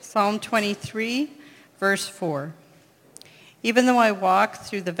Psalm 23, verse 4. Even though I walk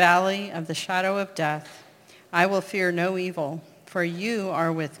through the valley of the shadow of death, I will fear no evil, for you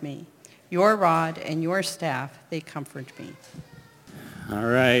are with me. Your rod and your staff, they comfort me. All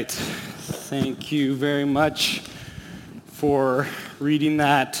right. Thank you very much for reading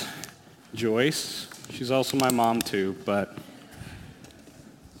that, Joyce. She's also my mom too, but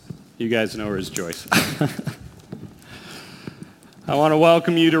you guys know her as Joyce. I want to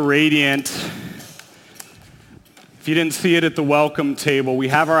welcome you to Radiant. If you didn't see it at the welcome table, we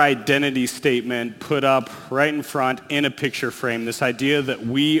have our identity statement put up right in front in a picture frame. This idea that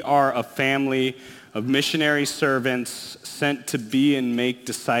we are a family of missionary servants sent to be and make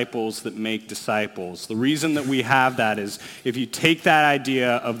disciples that make disciples. The reason that we have that is if you take that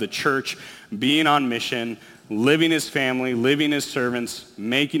idea of the church being on mission, living as family, living as servants,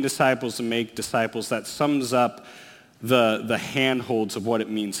 making disciples and make disciples, that sums up the handholds of what it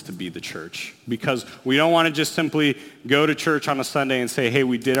means to be the church. Because we don't want to just simply go to church on a Sunday and say, hey,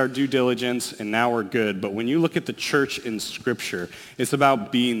 we did our due diligence and now we're good. But when you look at the church in Scripture, it's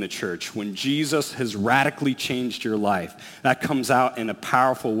about being the church. When Jesus has radically changed your life, that comes out in a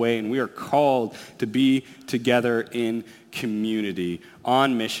powerful way, and we are called to be together in community,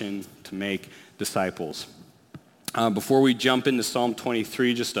 on mission to make disciples. Before we jump into Psalm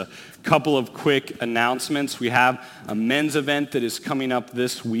 23, just a couple of quick announcements. We have a men's event that is coming up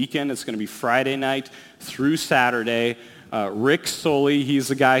this weekend. It's going to be Friday night through Saturday. Rick Soley, he's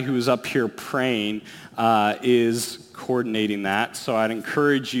the guy who is up here praying, is coordinating that. So I'd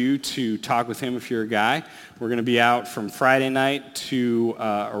encourage you to talk with him if you're a guy. We're going to be out from Friday night to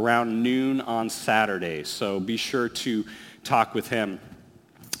around noon on Saturday. So be sure to talk with him.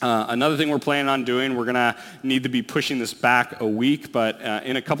 Another thing we're planning on doing, we're going to need to be pushing this back a week, but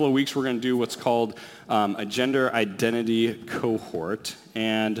in a couple of weeks we're going to do what's called a gender identity cohort.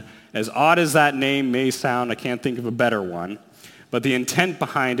 And as odd as that name may sound, I can't think of a better one, but the intent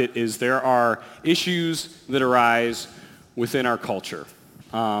behind it is there are issues that arise within our culture.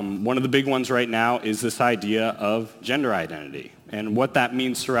 One of the big ones right now is this idea of gender identity and what that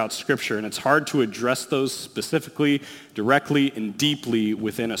means throughout Scripture. And it's hard to address those specifically, directly, and deeply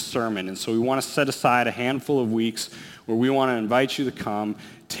within a sermon. And so we want to set aside a handful of weeks where we want to invite you to come,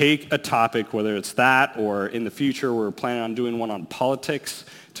 take a topic, whether it's that or in the future we're planning on doing one on politics,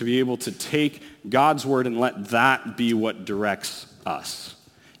 to be able to take God's word and let that be what directs us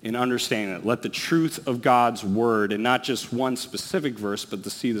in understanding it. Let the truth of God's word, and not just one specific verse, but to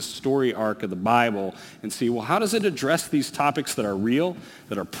see the story arc of the Bible and see, well, how does it address these topics that are real,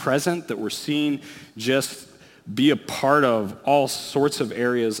 that are present, that we're seeing just be a part of all sorts of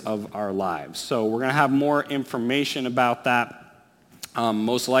areas of our lives. So we're going to have more information about that.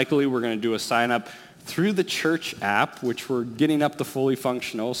 Most likely we're going to do a sign up through the church app, which we're getting up to fully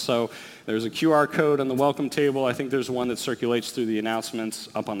functional. So there's a QR code on the welcome table. I think there's one that circulates through the announcements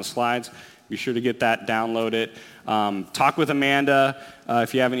up on the slides. Be sure to get that, download it. Talk with Amanda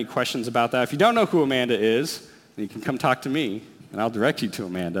if you have any questions about that. If you don't know who Amanda is, then you can come talk to me, and I'll direct you to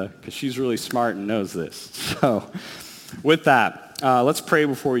Amanda, because she's really smart and knows this. So with that, let's pray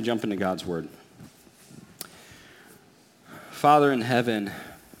before we jump into God's word. Father in heaven,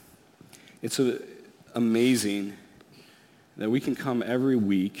 it's amazing that we can come every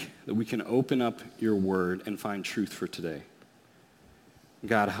week, that we can open up your word and find truth for today.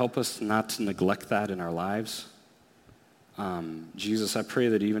 God, help us not to neglect that in our lives. Jesus, I pray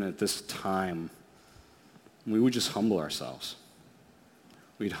that even at this time, we would just humble ourselves.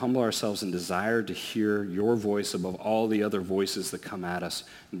 We'd humble ourselves and desire to hear your voice above all the other voices that come at us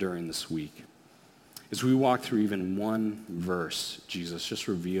during this week. As we walk through even one verse, Jesus, just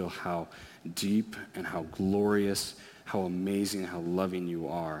reveal how deep and how glorious, how amazing, how loving you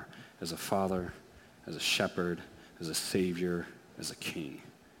are as a father, as a shepherd, as a savior, as a king.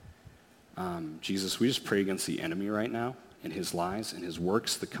 Jesus, we just pray against the enemy right now and his lies and his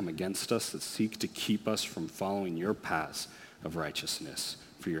works that come against us, that seek to keep us from following your paths of righteousness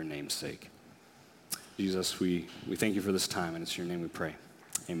for your name's sake. Jesus, we thank you for this time, and it's in your name we pray.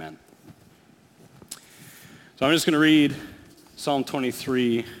 Amen. So I'm just going to read Psalm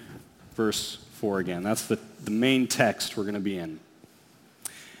 23, verse 4 again. That's the main text we're going to be in.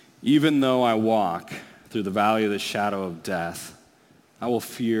 Even though I walk through the valley of the shadow of death, I will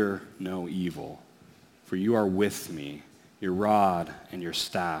fear no evil, for you are with me. Your rod and your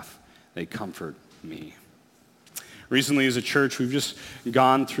staff, they comfort me. Recently as a church, we've just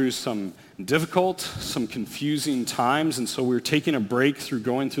gone through some difficult, some confusing times, and so we're taking a break through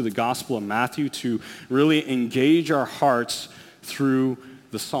going through the Gospel of Matthew to really engage our hearts through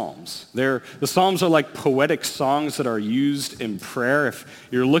the Psalms. The Psalms are like poetic songs that are used in prayer. If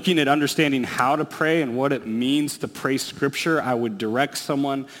you're looking at understanding how to pray and what it means to pray Scripture, I would direct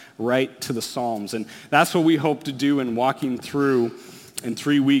someone right to the Psalms. And that's what we hope to do in walking through in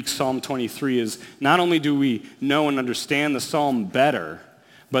 3 weeks Psalm 23 is not only do we know and understand the Psalm better,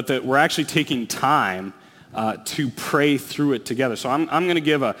 but that we're actually taking time to pray through it together. So I'm going to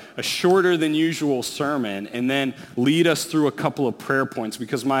give a shorter than usual sermon and then lead us through a couple of prayer points,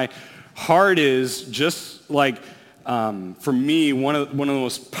 because my heart is just like, for me, one of the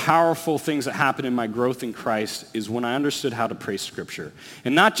most powerful things that happened in my growth in Christ is when I understood how to pray Scripture.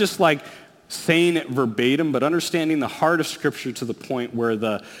 And not just like saying it verbatim, but understanding the heart of Scripture to the point where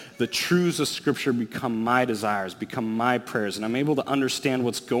the truths of Scripture become my desires, become my prayers, and I'm able to understand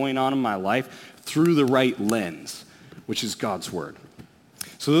what's going on in my life through the right lens, which is God's Word.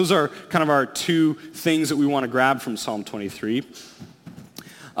 So those are kind of our two things that we want to grab from Psalm 23.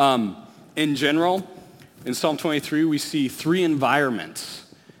 In general, in Psalm 23, we see three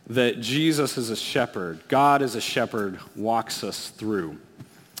environments that Jesus as a shepherd, God as a shepherd, walks us through,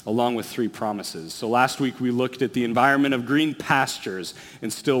 along with three promises. So last week we looked at the environment of green pastures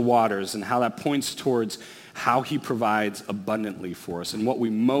and still waters and how that points towards how he provides abundantly for us and what we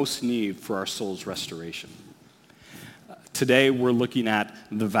most need for our soul's restoration. Today we're looking at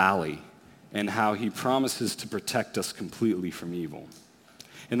the valley and how he promises to protect us completely from evil.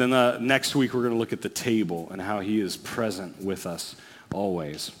 And then next week we're going to look at the table and how he is present with us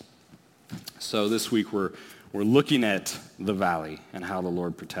always. So this week we're looking at the valley and how the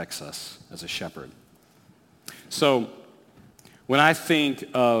Lord protects us as a shepherd. So when I think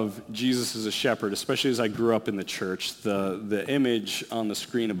of Jesus as a shepherd, especially as I grew up in the church, the image on the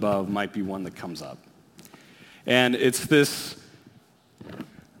screen above might be one that comes up. And it's this,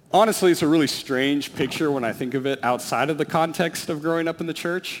 honestly, it's a really strange picture when I think of it outside of the context of growing up in the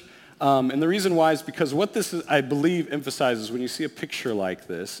church. And the reason why is because what this, I believe, emphasizes when you see a picture like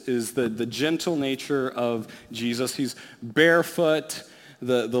this is the gentle nature of Jesus. He's barefoot.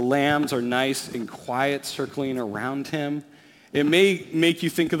 The lambs are nice and quiet circling around him. It may make you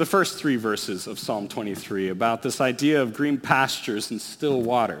think of the first three verses of Psalm 23 about this idea of green pastures and still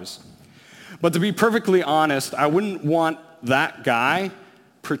waters. But to be perfectly honest, I wouldn't want that guy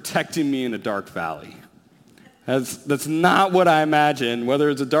protecting me in a dark valley. That's not what I imagine, whether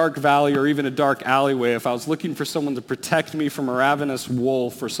it's a dark valley or even a dark alleyway. If I was looking for someone to protect me from a ravenous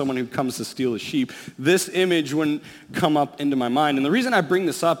wolf or someone who comes to steal a sheep, this image wouldn't come up into my mind. And the reason I bring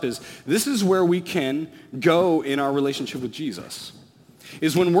this up is this is where we can go in our relationship with Jesus,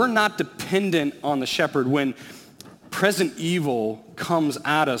 is when we're not dependent on the shepherd, when present evil comes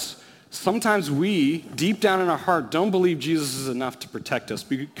at us. Sometimes we, deep down in our heart, don't believe Jesus is enough to protect us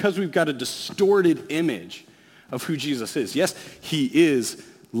because we've got a distorted image of who Jesus is. Yes, he is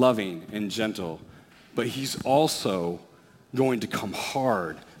loving and gentle, but he's also going to come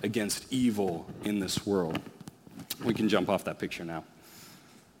hard against evil in this world. We can jump off that picture now.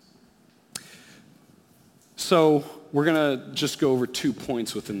 So we're going to just go over 2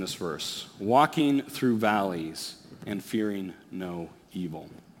 points within this verse. Walking through valleys and fearing no evil.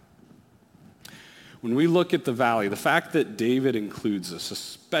 When we look at the valley, the fact that David includes this,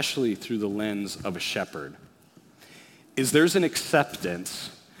 especially through the lens of a shepherd, is there's an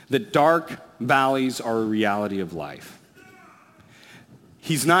acceptance that dark valleys are a reality of life.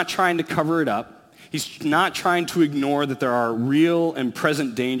 He's not trying to cover it up. He's not trying to ignore that there are real and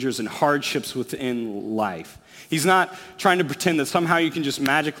present dangers and hardships within life. He's not trying to pretend that somehow you can just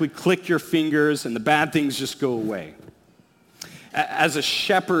magically click your fingers and the bad things just go away. As a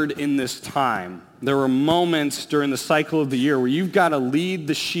shepherd in this time, there were moments during the cycle of the year where you've got to lead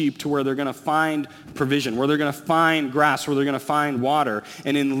the sheep to where they're going to find provision, where they're going to find grass, where they're going to find water.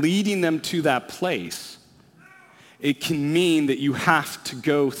 And in leading them to that place, it can mean that you have to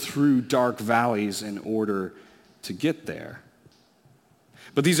go through dark valleys in order to get there.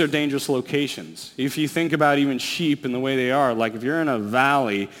 But these are dangerous locations. If you think about even sheep and the way they are, like if you're in a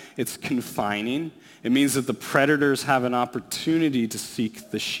valley, it's confining. It means that the predators have an opportunity to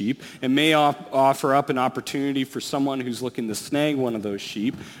seek the sheep. It may offer up an opportunity for someone who's looking to snag one of those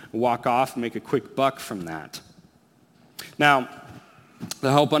sheep, walk off and make a quick buck from that. Now,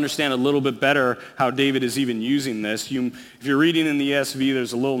 to help understand a little bit better how David is even using this, if you're reading in the ESV,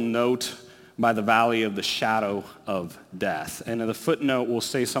 there's a little note by the valley of the shadow of death. And the footnote will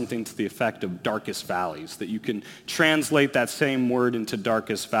say something to the effect of darkest valleys, that you can translate that same word into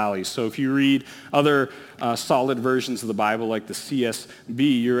darkest valleys. So if you read other solid versions of the Bible, like the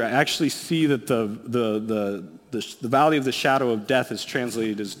CSB, you actually see that the valley of the shadow of death is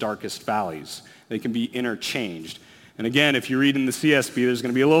translated as darkest valleys. They can be interchanged. And again, if you read in the CSB, there's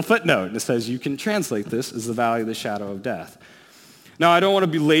going to be a little footnote, and it says you can translate this as the valley of the shadow of death. Now, I don't want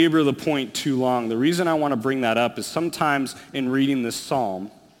to belabor the point too long. The reason I want to bring that up is sometimes in reading this psalm,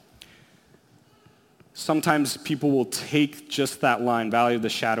 sometimes people will take just that line, valley of the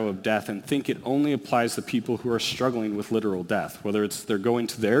shadow of death, and think it only applies to people who are struggling with literal death, whether it's they're going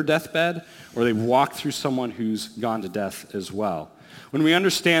to their deathbed or they've walked through someone who's gone to death as well. When we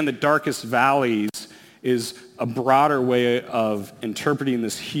understand that darkest valleys is a broader way of interpreting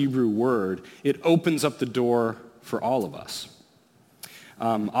this Hebrew word, it opens up the door for all of us.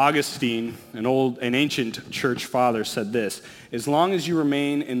 Augustine, an ancient church father, said this: as long as you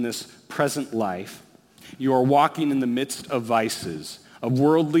remain in this present life, you are walking in the midst of vices, of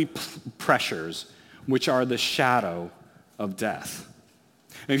worldly pressures, which are the shadow of death.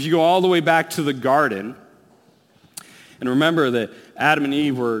 And if you go all the way back to the garden, and remember that Adam and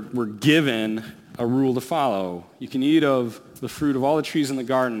Eve were given a rule to follow. You can eat of the fruit of all the trees in the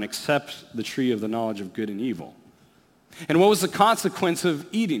garden except the tree of the knowledge of good and evil. And what was the consequence of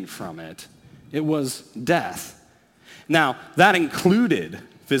eating from it? It was death. Now, that included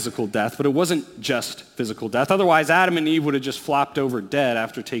physical death, but it wasn't just physical death. Otherwise, Adam and Eve would have just flopped over dead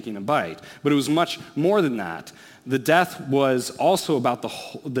after taking a bite. But it was much more than that. The death was also about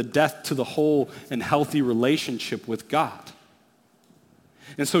the death to the whole and healthy relationship with God.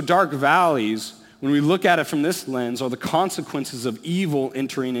 And so dark valleys, when we look at it from this lens, are the consequences of evil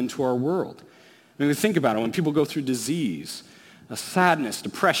entering into our world. I mean, think about it. When people go through disease, sadness,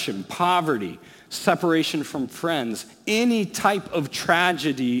 depression, poverty, separation from friends, any type of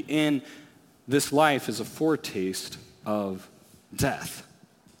tragedy in this life is a foretaste of death.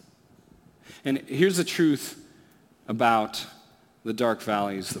 And here's the truth about the dark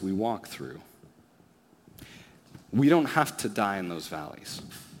valleys that we walk through. We don't have to die in those valleys.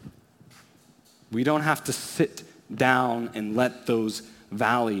 We don't have to sit down and let those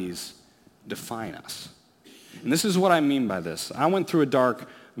valleys define us. And this is what I mean by this. I went through a dark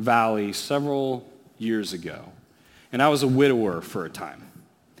valley several years ago, and I was a widower for a time.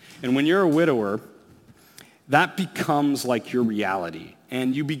 And when you're a widower, that becomes like your reality,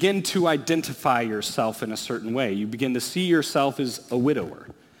 and you begin to identify yourself in a certain way. You begin to see yourself as a widower.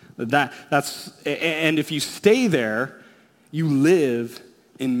 And if you stay there, you live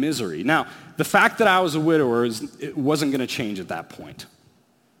in misery. Now, the fact that I was a widower, it wasn't going to change at that point.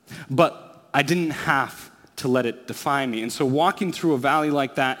 But I didn't have to let it define me. And so walking through a valley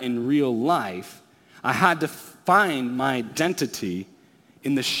like that in real life, I had to find my identity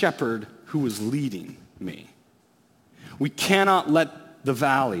in the shepherd who was leading me. We cannot let the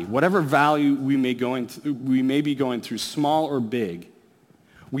valley, whatever valley we may be going through, small or big,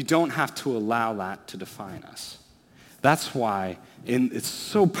 we don't have to allow that to define us. That's why it's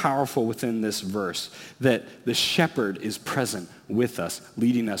so powerful within this verse that the shepherd is present with us,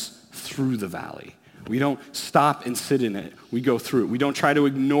 leading us through the valley. We don't stop and sit in it. We go through it. We don't try to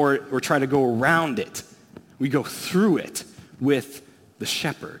ignore it or try to go around it. We go through it with the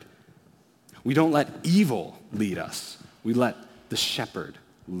shepherd. We don't let evil lead us. We let the shepherd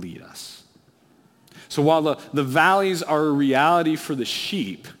lead us. So while the valleys are a reality for the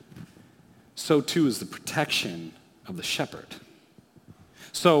sheep, so too is the protection of the shepherd.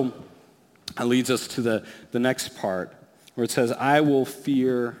 So that leads us to the next part where it says, I will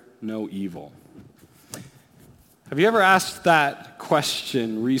fear no evil. Have you ever asked that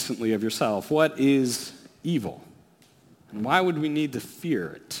question recently of yourself? What is evil? And why would we need to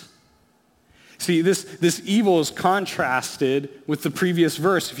fear it? See, this evil is contrasted with the previous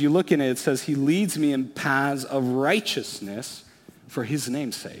verse. If you look in it, it says, he leads me in paths of righteousness for his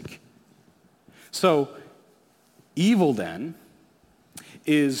name's sake. So evil then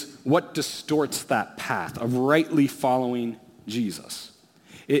is what distorts that path of rightly following Jesus.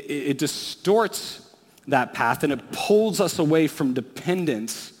 It distorts that path and it pulls us away from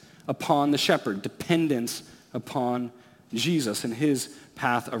dependence upon the shepherd, dependence upon Jesus and his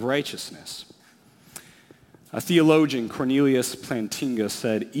path of righteousness. A theologian, Cornelius Plantinga,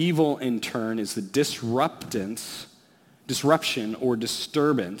 said, evil in turn is the disruption or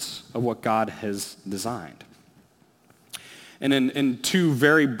disturbance of what God has designed. And in two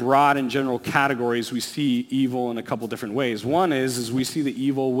very broad and general categories, we see evil in a couple different ways. One is we see the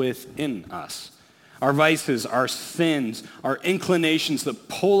evil within us. Our vices, our sins, our inclinations that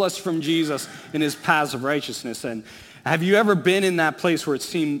pull us from Jesus in his paths of righteousness. And have you ever been in that place where it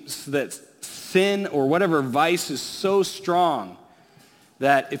seems that sin or whatever vice is so strong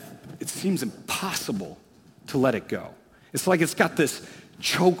that it seems impossible to let it go? It's like it's got this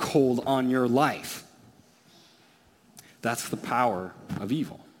chokehold on your life. That's the power of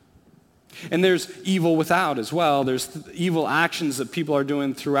evil. And there's evil without as well. There's evil actions that people are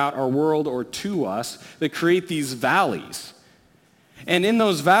doing throughout our world or to us that create these valleys. And in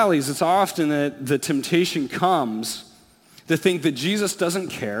those valleys, it's often that the temptation comes to think that Jesus doesn't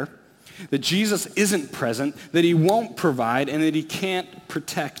care, that Jesus isn't present, that he won't provide, and that he can't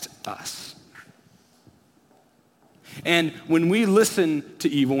protect us. And when we listen to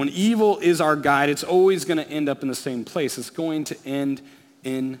evil, when evil is our guide, it's always going to end up in the same place. It's going to end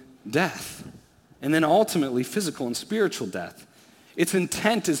in death, and then ultimately physical and spiritual death. Its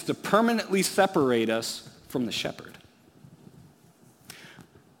intent is to permanently separate us from the shepherd.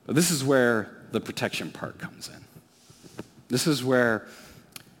 But this is where the protection part comes in. This is where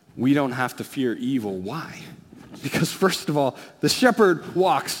we don't have to fear evil. Why? Because first of all, the shepherd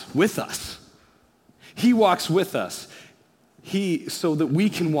walks with us. He walks with us. So that we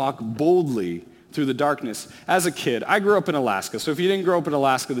can walk boldly through the darkness. As a kid, I grew up in Alaska, so if you didn't grow up in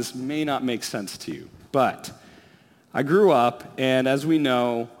Alaska, this may not make sense to you. But I grew up, and as we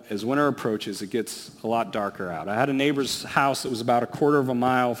know, as winter approaches, it gets a lot darker out. I had a neighbor's house that was about a quarter of a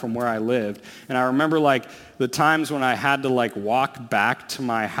mile from where I lived, and I remember the times when I had to walk back to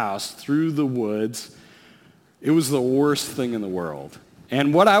my house through the woods. It was the worst thing in the world.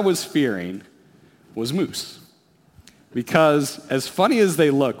 And what I was fearing was moose. Because as funny as they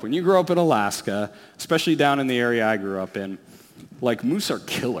look, when you grow up in Alaska, especially down in the area I grew up in, moose are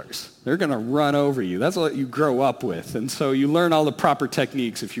killers. They're going to run over you. That's what you grow up with. And so you learn all the proper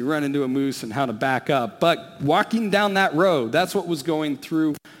techniques if you run into a moose and how to back up. But walking down that road, that's what was going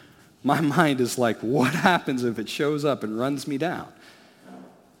through my mind is what happens if it shows up and runs me down?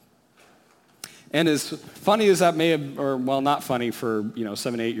 And as funny as that may have, not funny for,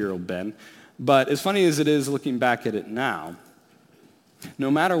 7, 8-year-old Ben, but as funny as it is looking back at it now, no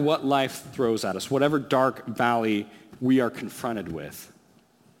matter what life throws at us, whatever dark valley we are confronted with,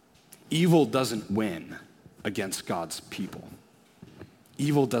 evil doesn't win against God's people.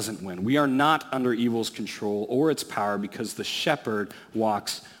 Evil doesn't win. We are not under evil's control or its power because the shepherd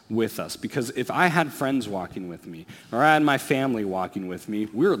walks with us. Because if I had friends walking with me or I had my family walking with me,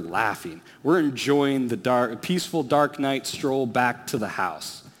 we're laughing. We're enjoying the peaceful dark night stroll back to the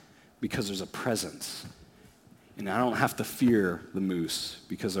house because there's a presence. And I don't have to fear the moose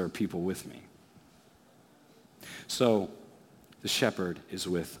because there are people with me. So the shepherd is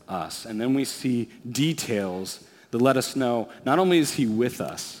with us. And then we see details that let us know not only is he with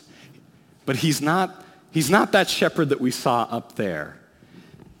us, but he's not that shepherd that we saw up there.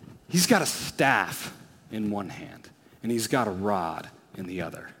 He's got a staff in one hand, and he's got a rod in the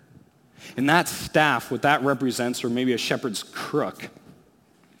other. And that staff, what that represents, or maybe a shepherd's crook,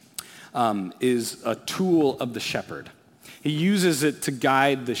 is a tool of the shepherd. He uses it to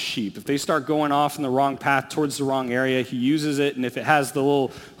guide the sheep. If they start going off in the wrong path towards the wrong area, he uses it, and if it has the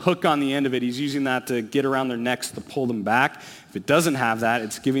little hook on the end of it, he's using that to get around their necks to pull them back. If it doesn't have that,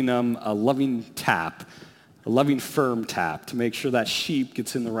 it's giving them a loving tap, a loving firm tap to make sure that sheep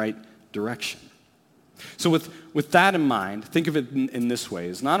gets in the right direction. So with that in mind, think of it in this way.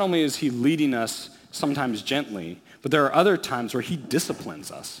 Is not only is he leading us sometimes gently, but there are other times where he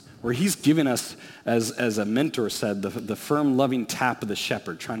disciplines us, where he's given us, as a mentor said, the firm, loving tap of the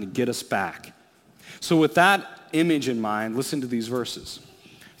shepherd, trying to get us back. So with that image in mind, listen to these verses.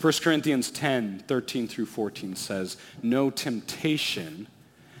 1 Corinthians 10, 13 through 14 says, "No temptation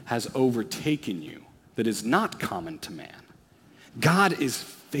has overtaken you that is not common to man. God is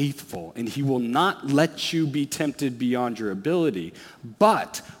faithful, and he will not let you be tempted beyond your ability.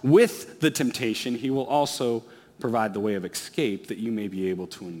 But with the temptation, he will also provide the way of escape that you may be able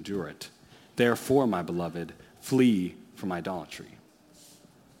to endure it. Therefore, my beloved, flee from idolatry."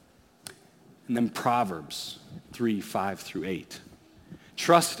 And then Proverbs 3, 5 through 8.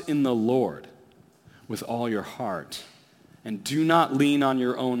 "Trust in the Lord with all your heart, and do not lean on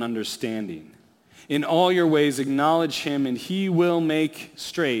your own understanding. In all your ways acknowledge him, and he will make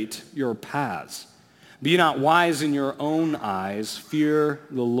straight your paths. Be not wise in your own eyes. Fear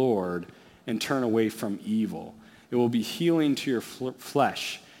the Lord and turn away from evil. It will be healing to your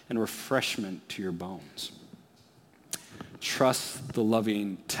flesh and refreshment to your bones." Trust the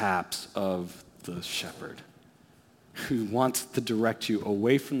loving taps of the shepherd who wants to direct you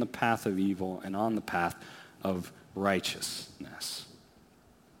away from the path of evil and on the path of righteousness.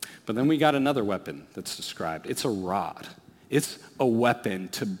 But then we got another weapon that's described. It's a rod. It's a weapon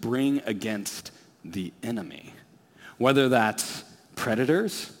to bring against the enemy, whether that's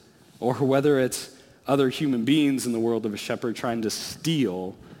predators or whether it's other human beings in the world of a shepherd trying to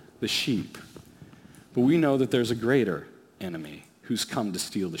steal the sheep. But we know that there's a greater enemy who's come to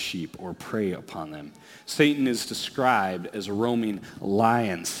steal the sheep or prey upon them. Satan is described as a roaming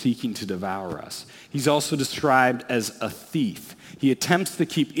lion seeking to devour us. He's also described as a thief. He attempts to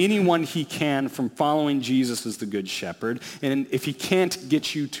keep anyone he can from following Jesus as the good shepherd. And if he can't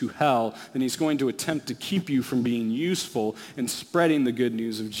get you to hell, then he's going to attempt to keep you from being useful and spreading the good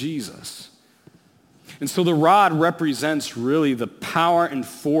news of Jesus. And so the rod represents really the power and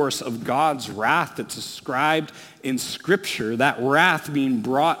force of God's wrath that's described in Scripture, that wrath being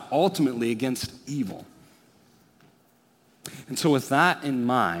brought ultimately against evil. And so with that in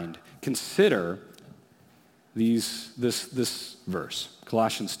mind, consider this verse,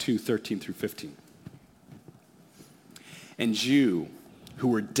 Colossians 2:13 through 15. And you, who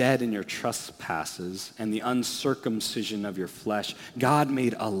were dead in your trespasses and the uncircumcision of your flesh, God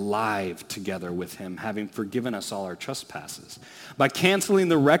made alive together with him, having forgiven us all our trespasses, by canceling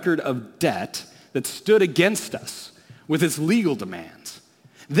the record of debt that stood against us with its legal demands.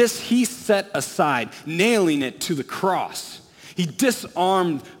 This he set aside, nailing it to the cross. He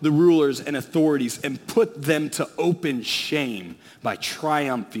disarmed the rulers and authorities and put them to open shame by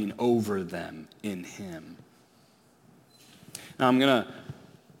triumphing over them in him. Now I'm going to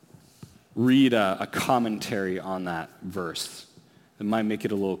read a commentary on that verse that might make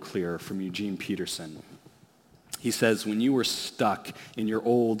it a little clearer from Eugene Peterson. He says, when you were stuck in your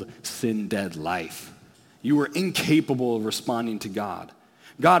old sin-dead life, you were incapable of responding to God.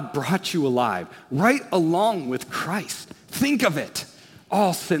 God brought you alive right along with Christ. Think of it.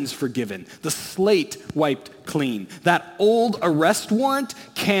 All sins forgiven. The slate wiped clean. That old arrest warrant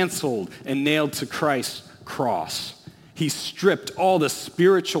canceled and nailed to Christ's cross. He stripped all the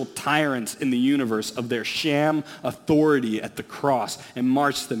spiritual tyrants in the universe of their sham authority at the cross and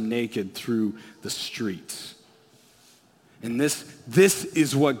marched them naked through the streets. And this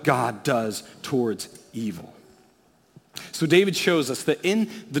is what God does towards evil. So David shows us that in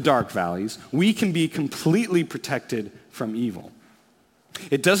the dark valleys, we can be completely protected from evil.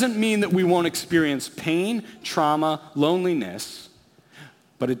 It doesn't mean that we won't experience pain, trauma, loneliness,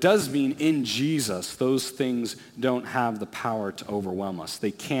 but it does mean in Jesus, those things don't have the power to overwhelm us. They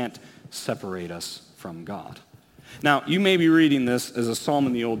can't separate us from God. Now, you may be reading this as a psalm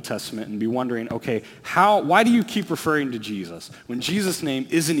in the Old Testament and be wondering, okay, why do you keep referring to Jesus when Jesus' name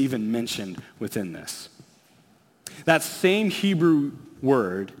isn't even mentioned within this? That same Hebrew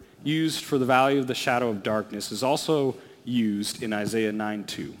word used for the valley of the shadow of darkness is also used in Isaiah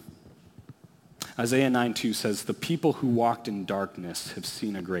 9:2. Isaiah 9:2 says, the people who walked in darkness have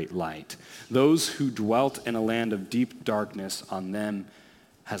seen a great light. Those who dwelt in a land of deep darkness, on them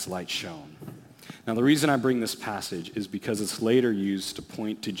has light shone. Now, the reason I bring this passage is because it's later used to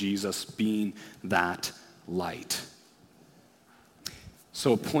point to Jesus being that light.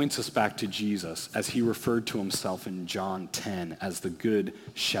 So it points us back to Jesus as he referred to himself in John 10 as the good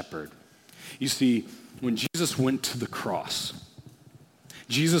shepherd. You see, when Jesus went to the cross,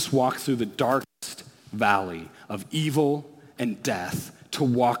 Jesus walked through the darkest valley of evil and death to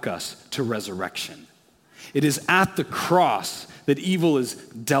walk us to resurrection. It is at the cross that evil is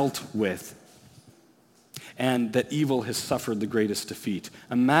dealt with and that evil has suffered the greatest defeat.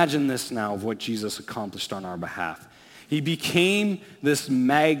 Imagine this now of what Jesus accomplished on our behalf. He became this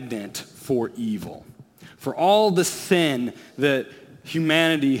magnet for evil, for all the sin that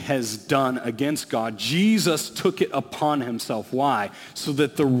humanity has done against God. Jesus took it upon himself. Why? So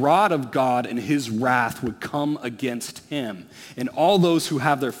that the rod of God and his wrath would come against him. And all those who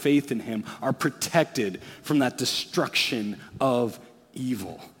have their faith in him are protected from that destruction of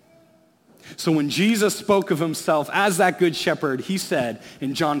evil. So when Jesus spoke of himself as that good shepherd, he said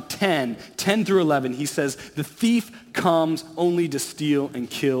in John 10 through 11, he says, the thief comes only to steal and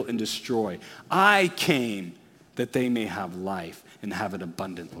kill and destroy. I came that they may have life and have it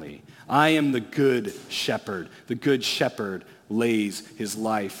abundantly. I am the good shepherd. The good shepherd lays his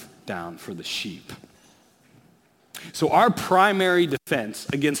life down for the sheep. So our primary defense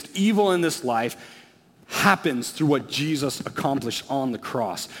against evil in this life happens through what Jesus accomplished on the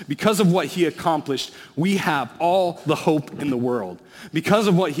cross. Because of what he accomplished, we have all the hope in the world. Because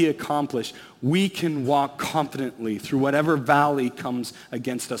of what he accomplished, we can walk confidently through whatever valley comes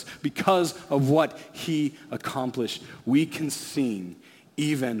against us. Because of what he accomplished, we can sing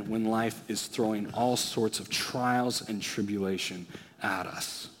even when life is throwing all sorts of trials and tribulation at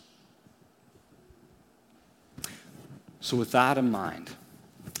us. So with that in mind,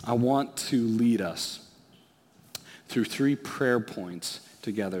 I want to lead us through 3 prayer points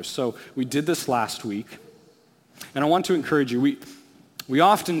together. So we did this last week, and I want to encourage you. We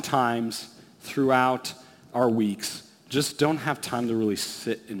oftentimes, throughout our weeks, just don't have time to really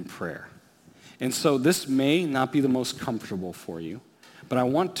sit in prayer. And so this may not be the most comfortable for you, but I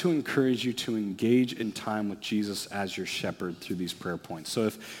want to encourage you to engage in time with Jesus as your shepherd through these prayer points. So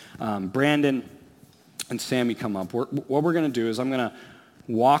if Brandon and Sammy come up, what we're going to do is I'm going to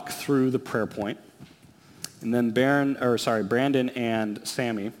walk through the prayer point, and then Brandon and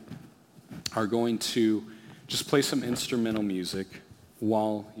Sammy are going to just play some instrumental music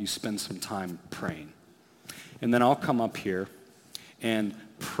while you spend some time praying. And then I'll come up here and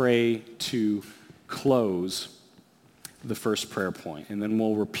pray to close the first prayer point. And then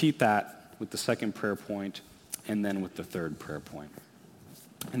we'll repeat that with the second prayer point and then with the third prayer point.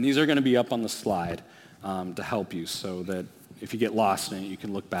 And these are going to be up on the slide to help you so that if you get lost in it, you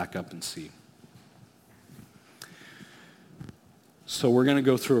can look back up and see. So we're going to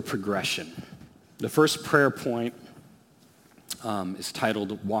go through a progression. The first prayer point is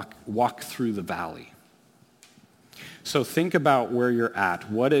titled Walk Through the Valley. So think about where you're at.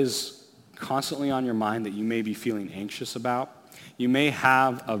 What is constantly on your mind that you may be feeling anxious about? You may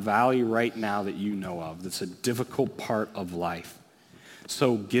have a valley right now that you know of that's a difficult part of life.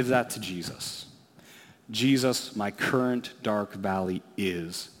 So give that to Jesus. Jesus, my current dark valley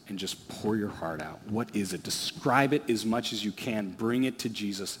is, and just pour your heart out. What is it? Describe it as much as you can. Bring it to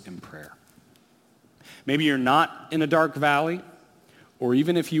Jesus in prayer. Maybe you're not in a dark valley, or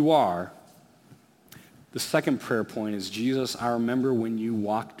even if you are, the second prayer point is, Jesus, I remember when you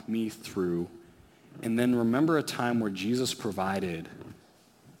walked me through, and then remember a time where Jesus provided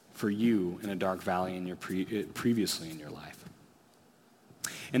for you in a dark valley in your previously in your life.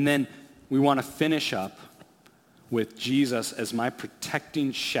 And then we want to finish up with Jesus as my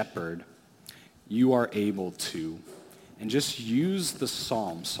protecting shepherd. You are able to, and just use the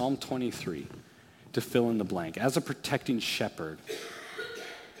Psalm 23, to fill in the blank. As a protecting shepherd,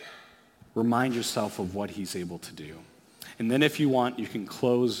 remind yourself of what he's able to do. And then if you want, you can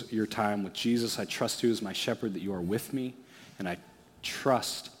close your time with Jesus. I trust you as my shepherd that you are with me, and I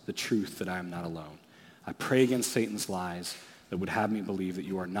trust the truth that I am not alone. I pray against Satan's lies that would have me believe that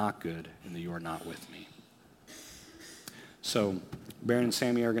you are not good and that you are not with me. So Baron and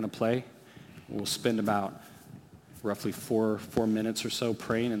Sammy are going to play. We'll spend about roughly four minutes or so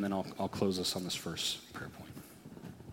praying, and then I'll close us on this first prayer point.